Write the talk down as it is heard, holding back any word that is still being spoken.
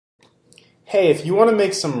Hey, if you want to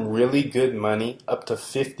make some really good money, up to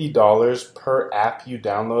 $50 per app you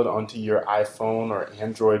download onto your iPhone or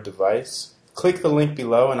Android device, click the link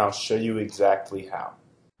below and I'll show you exactly how.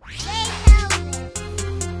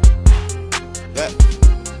 Yeah.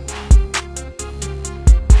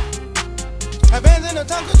 I bands in the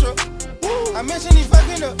time control. I mentioned he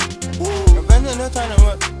fucking up. I bands in the time to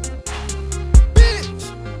work.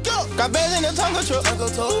 Got bands in the tongue control.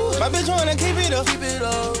 My bitch wanna keep it up.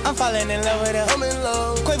 I'm falling in love with her. I'm in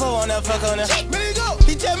love. Quavo wanna fuck on her.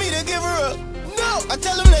 He tell me to give her up. No, I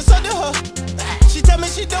tell him that's up to her. She tell me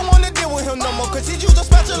she don't wanna deal with him no more, cause he used a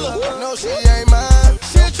spatula. No, she ain't mine.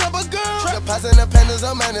 She a trouble girl. The past independence,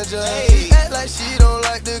 a manager. Act like she don't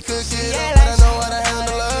like to cook it up, but I know how to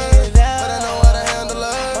handle her. But I know how to handle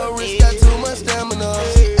her. Her wrist got too much stamina.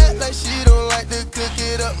 She act like she don't like to cook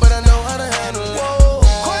it up, but I know how to handle her.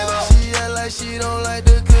 She act like she don't like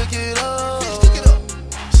to cook it up.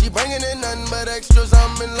 She bringing in nothing but extras,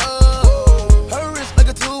 I'm in love. Her wrist like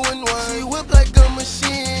a 2-in-1. She whip like a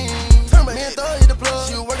machine. Me and Thor hit the plug.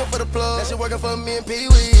 She working for the plug. Now she working for me and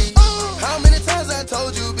PeeWee. How many times I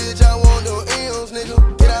told you, bitch, I want no M's, nigga.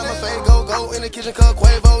 Get out my face, go in the kitchen, cause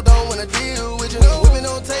Quavo don't wanna deal with you. Women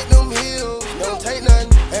don't take them heels, don't take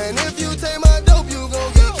nothing. And if you take my dope, you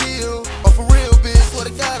gon' get killed. Oh, for real, bitch, swear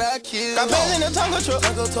to God, I kill. Got bands in the tongue control.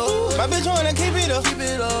 My bitch wanna keep it up.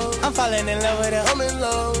 I'm falling in love with her. I'm in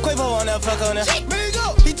love. Quavo wanna fuck on her.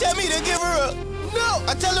 He tell me to give her up. No,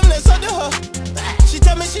 I tell him that's up to her. She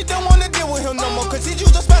tell me she don't wanna deal with him no more, cause he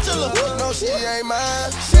used a spatula. No, she ain't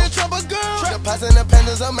mine. She a trouble girl. The past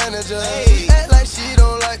independence, a manager. Act like she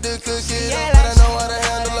don't like to cook it up, but I know how to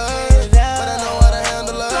handle her. But I know how to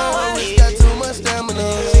handle her. Her wrist got too much stamina.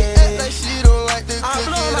 She act like she don't like to cook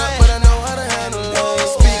it up, but I know how to handle her.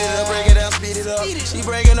 Speed it up, break it down, speed it up. She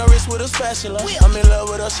breaking her wrist with a spatula. I'm in love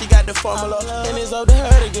with her, she got the formula, and it's up to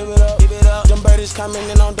her to give it up. Them birdies coming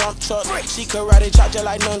in on dump trucks. She karate chop just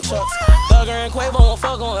like nunchucks. Thugger and Quavo won't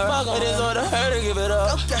fuck on her, but it's up to her to give it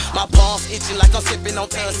up. My palms itching like I'm sipping on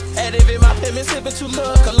us. Added in my pimp, sipping too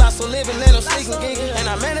much. Colossal living and I'm sneaking gigging. And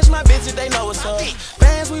I manage my bitches, they know what's up.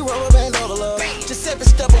 Bands, we rubber band over love. Just sipping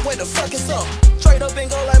step away, the fuck is up. Trade up and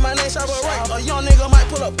go like my name, shop right. A young nigga might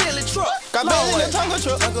pull up Billy truck. Got bands in the tongue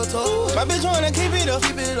control. My bitch wanna keep it up.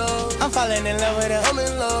 I'm falling in love with her. I'm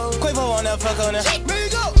in love. Quavo wanna fuck on her.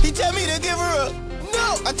 He tell me to give her up.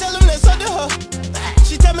 No, I tell him that's up to her.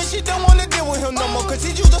 She tell me she don't wanna deal with him no more, cause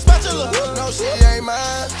he used a spatula. No, she ain't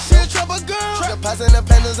mine. She a trouble girl. The past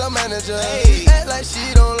independence, a manager. Act like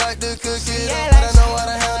she don't like to cook it up, but I know how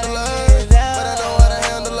to handle her. But I know how to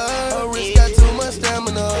handle her. Her wrist got too much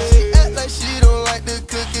stamina. She act like she don't like to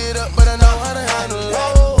cook it up, but I know how to handle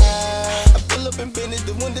her. I pull up in business,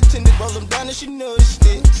 the window tinted, roll them down and she know it's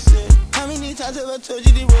sticks. How many times have I told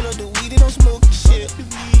you to roll up the weed and don't smoke the shit?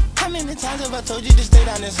 How many times have I told you to stay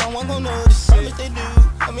down and someone gon' notice it? Promise they do.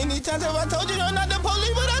 How many times have I told you they're not the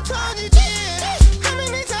police, but I told you, yeah. How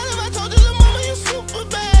many times have I told you, the mama, you super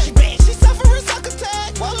bad? She suffering suck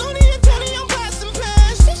attack. While Looney and Tony, I'm passing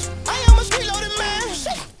past. I am a street loaded man.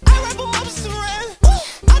 I rap them up a saran.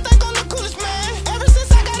 I think I'm the coolest man. Ever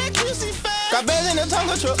since I got that QC fan. Got bands in the tongue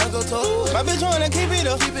control. My bitch wanna keep it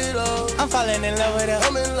up. I'm falling in love with her.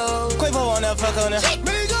 I'm in love. Quavo wanna fuck on her.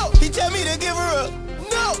 He tell me to give her up.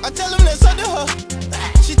 No, I tell him that's up to her.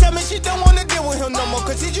 She tell me she don't wanna deal with him no more,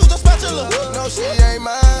 cause he used a spatula. No, she ain't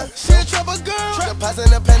mine. She a trouble girl. The past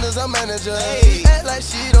independence, a manager. Act like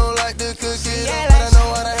she don't like to cook it up, but I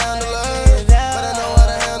know how to handle her. But I know how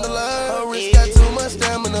to handle her. Her wrist got too much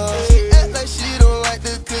stamina. She act like she don't like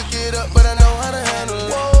to cook it up, but I know how to handle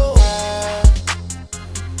her.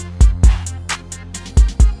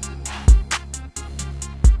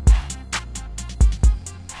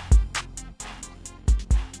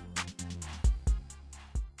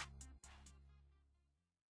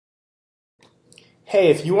 Hey,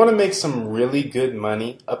 if you want to make some really good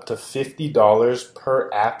money, up to $50 per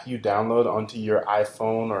app you download onto your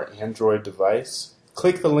iPhone or Android device,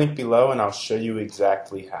 click the link below and I'll show you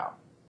exactly how.